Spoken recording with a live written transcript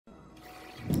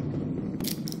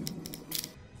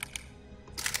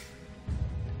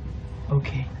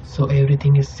So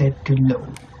everything is set to low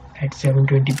at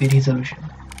 720p resolution.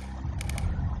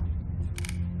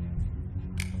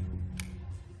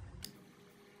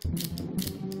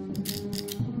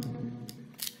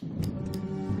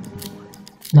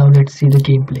 Now let's see the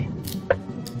gameplay.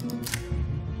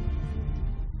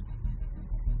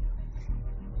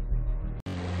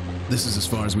 This is as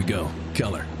far as we go.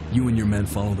 Keller, you and your men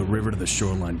follow the river to the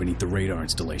shoreline beneath the radar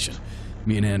installation.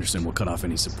 Me and Anderson will cut off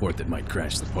any support that might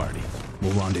crash the party.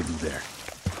 We'll rendezvous there.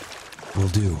 Will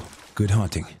do. Good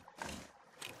hunting.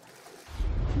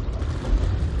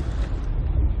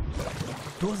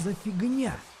 Что за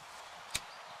фигня?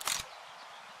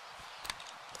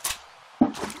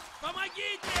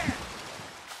 Помогите!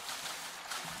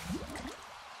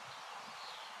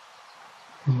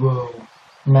 Whoa,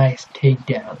 nice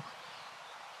takedown.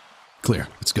 Clear,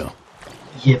 let's go.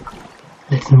 Yep,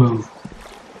 let's move.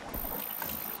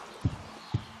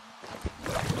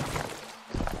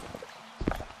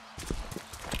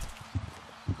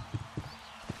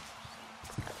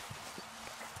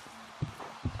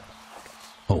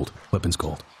 Hold, weapons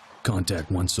cold. Contact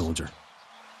one soldier.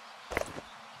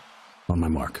 On my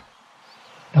mark.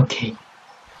 Okay.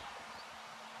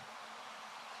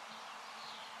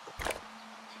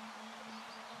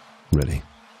 Ready.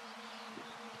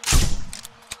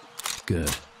 Good.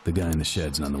 The guy in the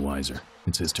shed's none the wiser.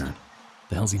 It's his turn.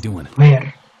 The hell's he doing?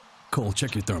 Where? Cole,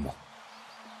 check your thermal.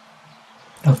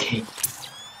 Okay.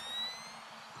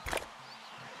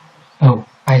 Oh,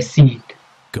 I see it.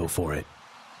 Go for it.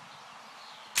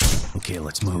 Okay,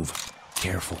 let's move.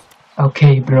 Careful.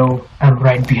 Okay, bro, I'm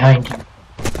right behind you.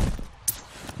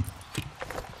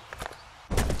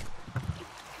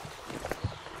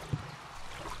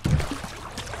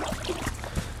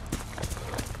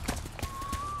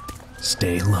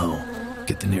 Stay low.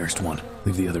 Get the nearest one.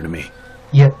 Leave the other to me.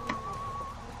 Yep.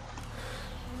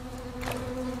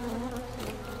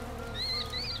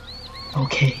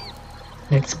 Okay,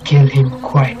 let's kill him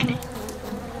quietly.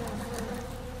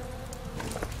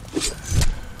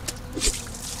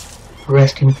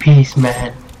 Rest in peace,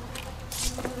 man.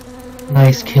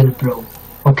 Nice kill, bro.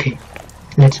 Okay,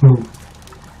 let's move.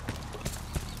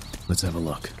 Let's have a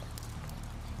look.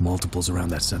 Multiples around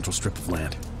that central strip of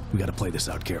land. We gotta play this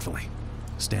out carefully.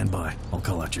 Stand by. I'll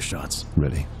call out your shots.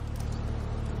 Ready.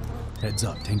 Heads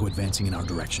up. Tango advancing in our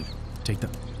direction. Take the...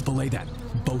 Belay that.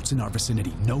 Boats in our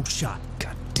vicinity. No shot.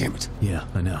 God damn it. Yeah,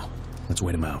 I know. Let's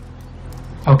wait him out.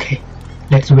 Okay,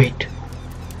 let's wait.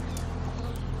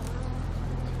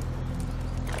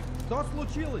 Что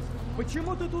случилось?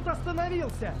 Почему ты тут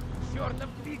остановился? Чёртов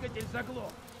двигатель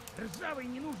заглох. Ржавый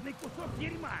ненужный кусок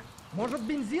дерьма. Может,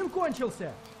 бензин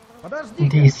кончился? Подожди.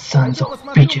 These sons of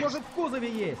bitches. Может, в кузове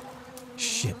есть.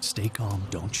 Shit, stay calm.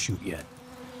 Don't shoot yet.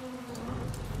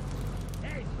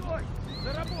 Эй, стой!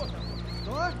 Заработал.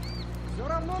 Что? Все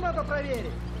равно надо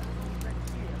проверить.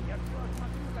 Зачем? Я что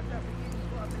смотрю, когда приедем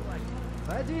главный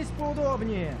лагерь. Садись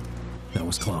поудобнее. That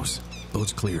was close.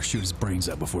 Boat's clear. Shoot his brains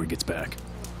out before he gets back.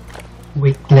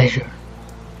 With pleasure.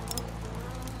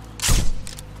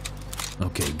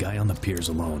 Okay, guy on the piers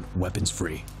alone. Weapons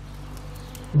free.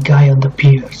 Guy on the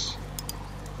piers.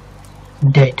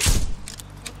 Dead.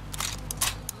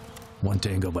 One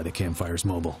Tango by the campfire's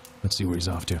mobile. Let's see where he's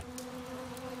off to.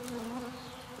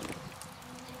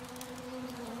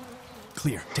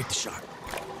 Clear. Take the shot.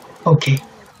 Okay.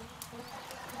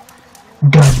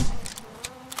 Done.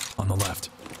 On the left.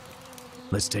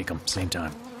 Let's take him. Same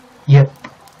time. Yep.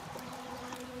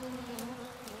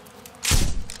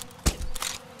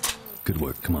 Good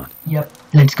work. Come on. Yep.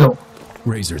 Let's go.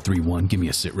 Razor 3-1. Give me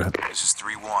a sit rep. This is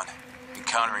 3-1.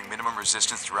 Encountering minimum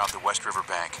resistance throughout the West River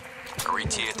Bank. Our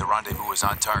ETA at the rendezvous is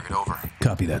on target, over.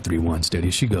 Copy that 3-1. Steady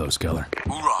as she goes, Keller.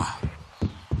 Hoorah!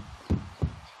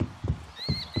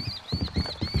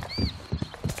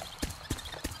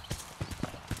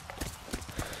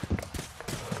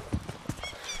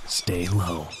 Stay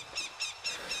low.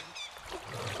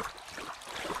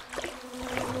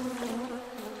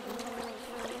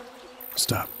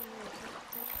 Stop.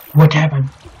 What happened?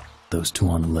 Those two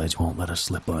on the ledge won't let us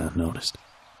slip by unnoticed.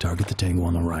 Target the Tango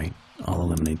on the right. I'll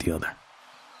eliminate the other.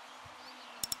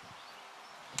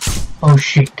 Oh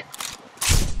shit.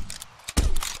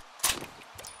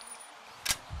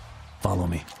 Follow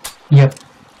me. Yep.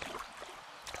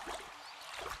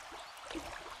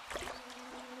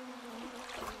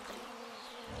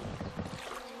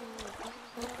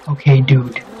 Okay,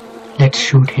 dude. Let's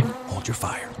shoot him. Hold your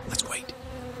fire. Let's wait.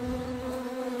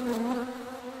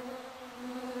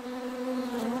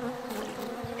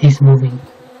 He's moving.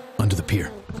 Under the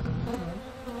pier.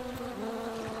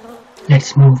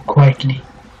 Let's move quietly.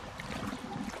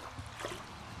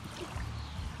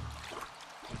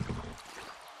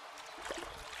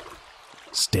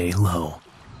 Stay low.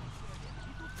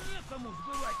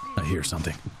 I hear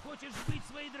something.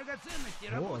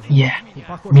 Yeah, Ты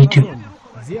похож me на too. зомби.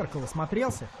 В зеркало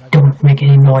смотрелся? Don't make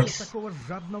any noise. Такого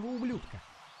жадного ублюдка.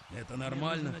 Это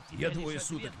нормально. Я 2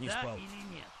 суток не спал.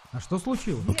 А что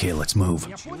случилось? Okay, let's move.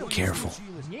 Я понял, Careful.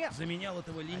 Нет. Заменял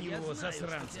этого ленивого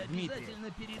засранца, Дмитрия.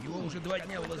 Его уже 2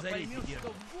 дня в лазарете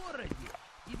держат. В городе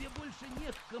тебе больше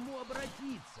нет к кому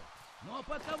обратиться. Ну а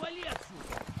пока вали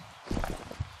отсюда.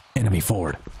 Enemy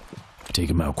forward. Take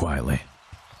him out quietly.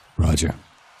 Roger.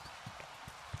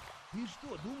 Ты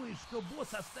что, думаешь, что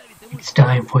босс оставит ему... It's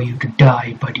time for you to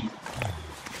die, buddy.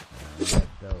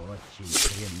 Это очень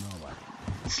хреново.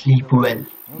 Sleep well.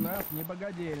 У нас не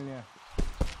богадельня.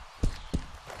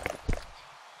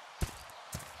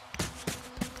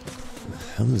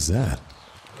 Hell is that?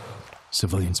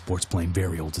 Civilian sports plane,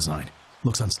 very old design.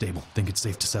 Looks unstable. Think it's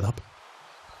safe to set up?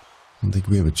 I don't think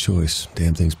we have a choice.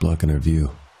 Damn thing's blocking our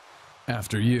view.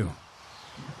 After you.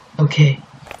 Okay.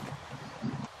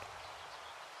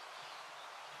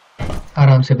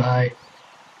 आराम से भाई.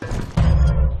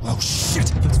 Oh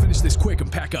shit! Let's finish this quick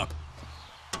and pack up.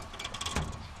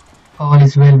 All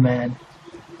is well, man.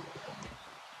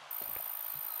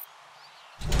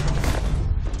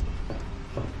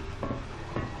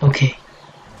 Okay,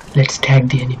 let's tag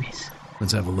the enemies.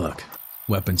 Let's have a look.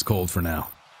 Weapons cold for now.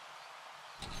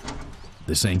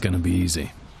 This ain't gonna be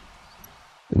easy.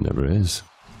 It never is.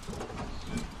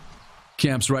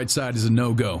 Camp's right side is a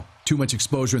no-go. Too much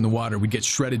exposure in the water, we'd get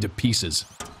shredded to pieces.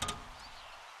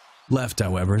 Left,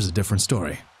 however, is a different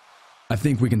story. I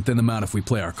think we can thin them out if we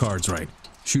play our cards right.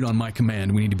 Shoot on my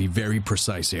command, we need to be very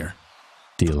precise here.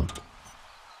 Deal.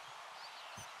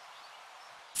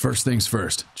 First things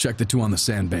first, check the 2 on the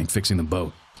sandbank fixing the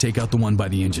boat. Take out the one by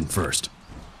the engine first.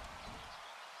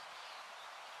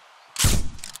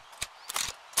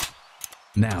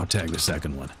 Now tag the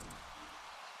second one.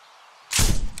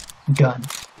 Done.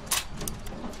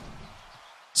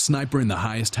 Sniper in the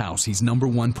highest house, he's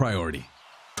 #1 priority.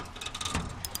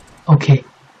 Okay,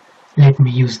 let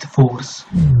me use the force.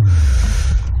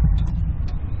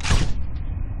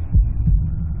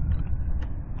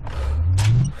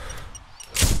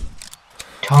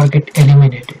 Target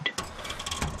eliminated.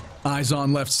 Eyes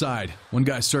on left side. One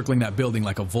guy's circling that building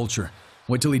like a vulture.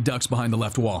 Wait till he ducks behind the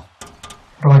left wall.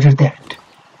 Roger that.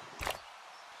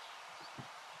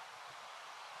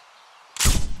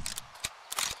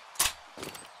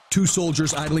 Two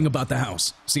soldiers idling about the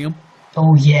house. See them?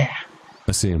 Oh yeah.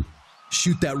 I see him.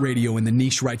 Shoot that radio in the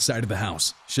niche right side of the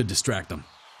house. Should distract them.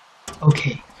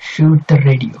 Okay, shoot the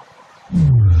radio.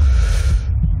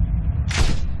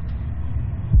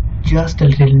 Just a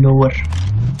little lower.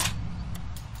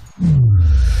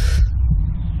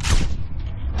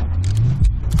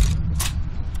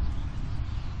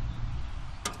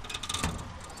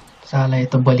 साला ये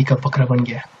तो बलि का बकरा बन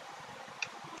गया.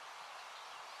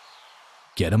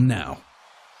 Get him now.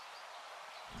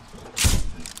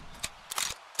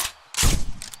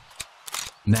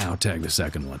 Now tag the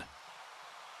second one.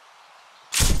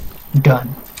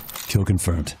 Done. Kill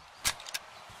confirmed.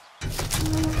 I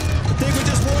think we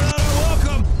just wore out our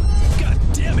welcome! God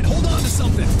damn it, hold on to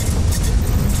something!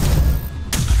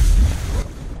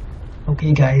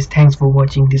 Okay guys, thanks for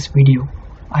watching this video.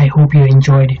 I hope you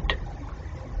enjoyed it.